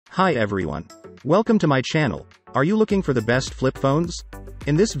Hi everyone. Welcome to my channel. Are you looking for the best flip phones?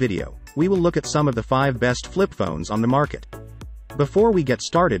 In this video, we will look at some of the 5 best flip phones on the market. Before we get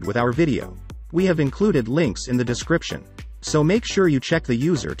started with our video, we have included links in the description, so make sure you check the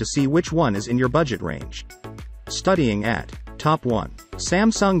user to see which one is in your budget range. Studying at Top 1.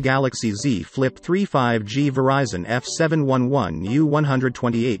 Samsung Galaxy Z Flip 3 5G Verizon F711U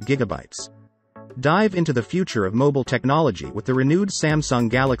 128GB. Dive into the future of mobile technology with the renewed Samsung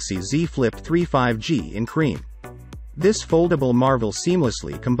Galaxy Z Flip 3 5G in cream. This foldable marvel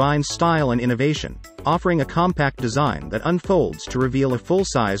seamlessly combines style and innovation, offering a compact design that unfolds to reveal a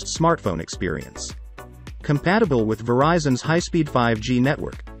full-sized smartphone experience. Compatible with Verizon's high-speed 5G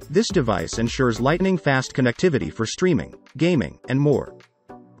network, this device ensures lightning-fast connectivity for streaming, gaming, and more.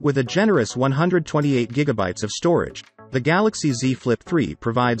 With a generous 128GB of storage, the Galaxy Z Flip 3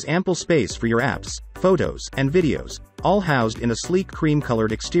 provides ample space for your apps, photos, and videos, all housed in a sleek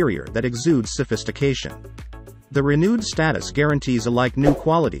cream-colored exterior that exudes sophistication. The renewed status guarantees a like-new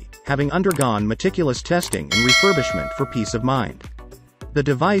quality, having undergone meticulous testing and refurbishment for peace of mind. The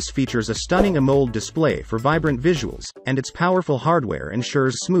device features a stunning AMOLED display for vibrant visuals, and its powerful hardware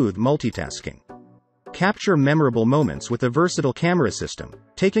ensures smooth multitasking. Capture memorable moments with a versatile camera system,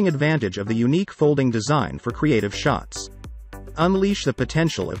 taking advantage of the unique folding design for creative shots. Unleash the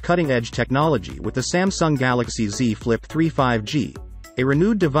potential of cutting-edge technology with the Samsung Galaxy Z Flip 3 5G, a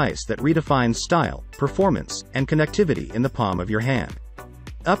renewed device that redefines style, performance, and connectivity in the palm of your hand.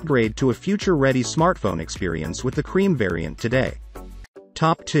 Upgrade to a future-ready smartphone experience with the cream variant today.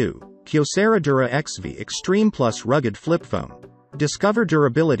 Top 2. Kyocera DuraXV Extreme Plus Rugged Flip Phone. Discover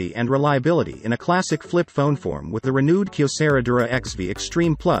durability and reliability in a classic flip phone form with the renewed Kyocera DuraXV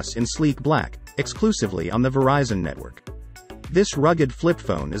Extreme Plus in sleek black, exclusively on the Verizon network. This rugged flip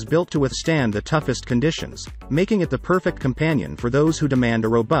phone is built to withstand the toughest conditions, making it the perfect companion for those who demand a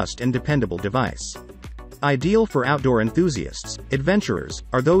robust and dependable device. Ideal for outdoor enthusiasts, adventurers,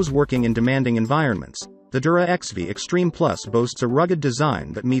 or those working in demanding environments, the DuraXV Extreme Plus boasts a rugged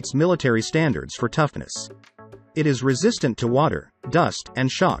design that meets military standards for toughness. It is resistant to water, dust, and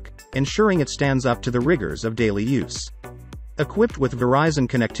shock, ensuring it stands up to the rigors of daily use. Equipped with Verizon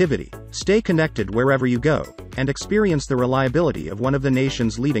connectivity, stay connected wherever you go, and experience the reliability of one of the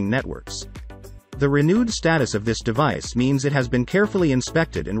nation's leading networks. The renewed status of this device means it has been carefully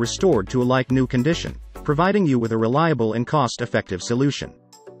inspected and restored to a like-new condition, providing you with a reliable and cost-effective solution.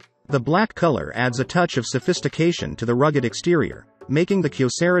 The black color adds a touch of sophistication to the rugged exterior, making the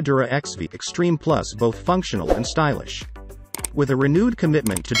Kyocera DuraXV Extreme Plus both functional and stylish. With a renewed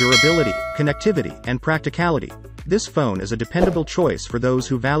commitment to durability, connectivity, and practicality, this phone is a dependable choice for those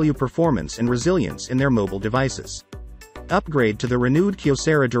who value performance and resilience in their mobile devices. Upgrade to the renewed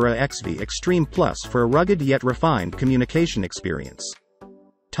Kyocera DuraXV Extreme Plus for a rugged yet refined communication experience.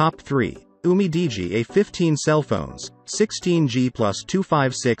 Top 3. UMIDIGI A15 Cell Phones, 16G plus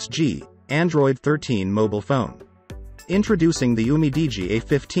 256G, Android 13 mobile phone. Introducing the UMIDIGI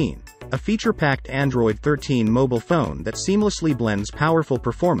A15, a feature-packed Android 13 mobile phone that seamlessly blends powerful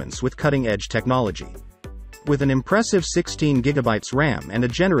performance with cutting-edge technology. With an impressive 16GB RAM and a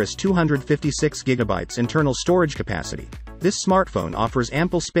generous 256GB internal storage capacity, this smartphone offers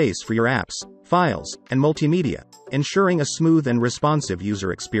ample space for your apps, files, and multimedia, ensuring a smooth and responsive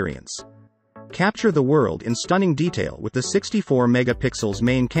user experience. Capture the world in stunning detail with the 64-megapixels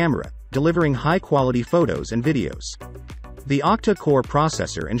main camera, delivering high-quality photos and videos. The octa-core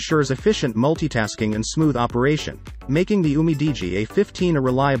processor ensures efficient multitasking and smooth operation, making the UMIDIGI A15 a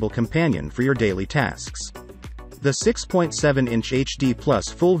reliable companion for your daily tasks. The 6.7-inch HD Plus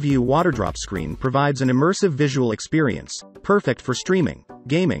full-view waterdrop screen provides an immersive visual experience, perfect for streaming,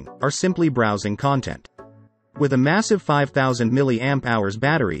 gaming, or simply browsing content. With a massive 5000 mAh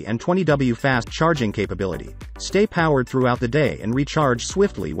battery and 20W fast charging capability, stay powered throughout the day and recharge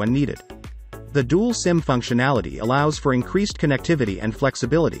swiftly when needed. The dual SIM functionality allows for increased connectivity and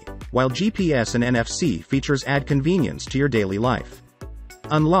flexibility, while GPS and NFC features add convenience to your daily life.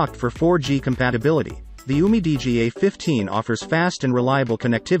 Unlocked for 4G compatibility, the UMIDIGI A15 offers fast and reliable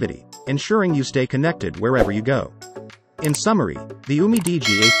connectivity, ensuring you stay connected wherever you go. In summary, the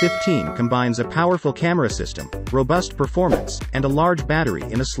UMIDIGI A15 combines a powerful camera system, robust performance, and a large battery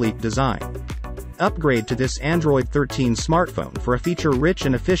in a sleek design. Upgrade to this Android 13 smartphone for a feature-rich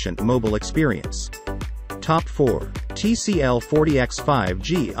and efficient mobile experience. Top 4. TCL 40X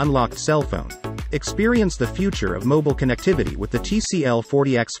 5G Unlocked Cell Phone. Experience the future of mobile connectivity with the TCL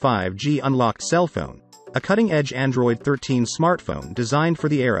 40X 5G Unlocked Cell Phone, a cutting-edge Android 13 smartphone designed for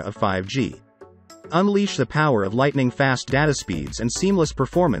the era of 5G. Unleash the power of lightning-fast data speeds and seamless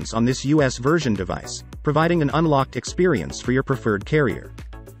performance on this US version device, providing an unlocked experience for your preferred carrier.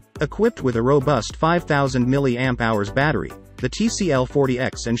 Equipped with a robust 5000 mAh battery, the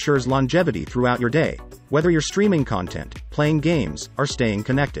TCL40X ensures longevity throughout your day, whether you're streaming content, playing games, or staying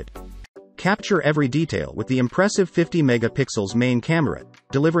connected. Capture every detail with the impressive 50 megapixels main camera,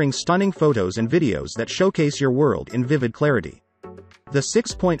 delivering stunning photos and videos that showcase your world in vivid clarity. The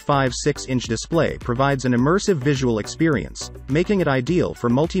 6.56-inch display provides an immersive visual experience, making it ideal for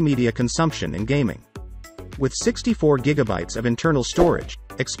multimedia consumption and gaming. With 64 gigabytes of internal storage,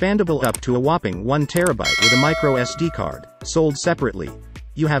 expandable up to a whopping 1 terabyte with a micro SD card, sold separately,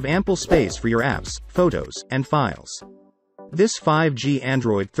 you have ample space for your apps, photos, and files. This 5G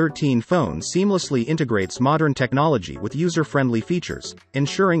Android 13 phone seamlessly integrates modern technology with user-friendly features,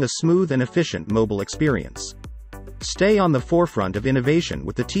 ensuring a smooth and efficient mobile experience. Stay on the forefront of innovation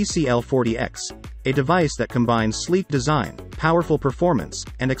with the TCL40X, a device that combines sleek design, powerful performance,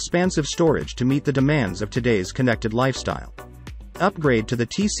 and expansive storage to meet the demands of today's connected lifestyle. Upgrade to the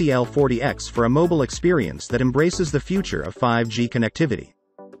TCL40X for a mobile experience that embraces the future of 5G connectivity.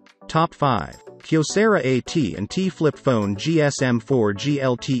 Top 5. Kyocera AT&T Flip Phone GSM4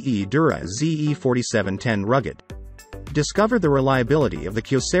 GLTE DuraXV 4710 Rugged. Discover the reliability of the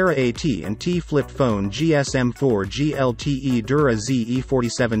Kyocera AT&T Flip Phone GSM4 GLTE DuraXV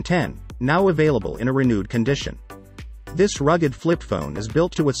 4710, now available in a renewed condition. This rugged flip phone is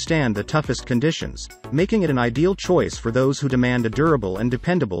built to withstand the toughest conditions, making it an ideal choice for those who demand a durable and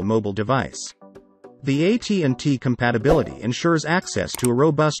dependable mobile device. The AT&T compatibility ensures access to a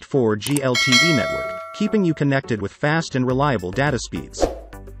robust 4G LTE network, keeping you connected with fast and reliable data speeds.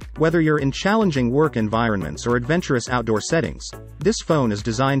 Whether you're in challenging work environments or adventurous outdoor settings, this phone is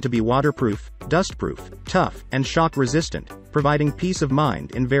designed to be waterproof, dustproof, tough, and shock-resistant, providing peace of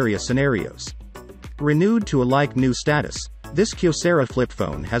mind in various scenarios. Renewed to a like-new status, this Kyocera flip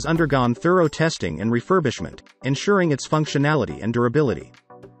phone has undergone thorough testing and refurbishment, ensuring its functionality and durability.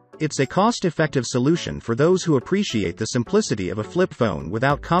 It's a cost-effective solution for those who appreciate the simplicity of a flip phone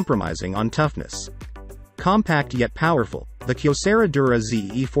without compromising on toughness. Compact yet powerful, the Kyocera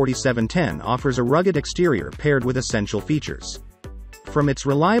DuraXV 4710 offers a rugged exterior paired with essential features. From its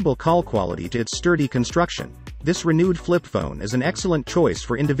reliable call quality to its sturdy construction, this renewed flip phone is an excellent choice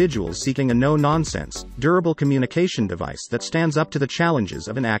for individuals seeking a no-nonsense, durable communication device that stands up to the challenges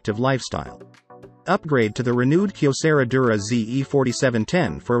of an active lifestyle. Upgrade to the renewed Kyocera DuraXV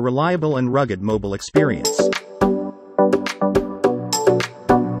 4710 for a reliable and rugged mobile experience.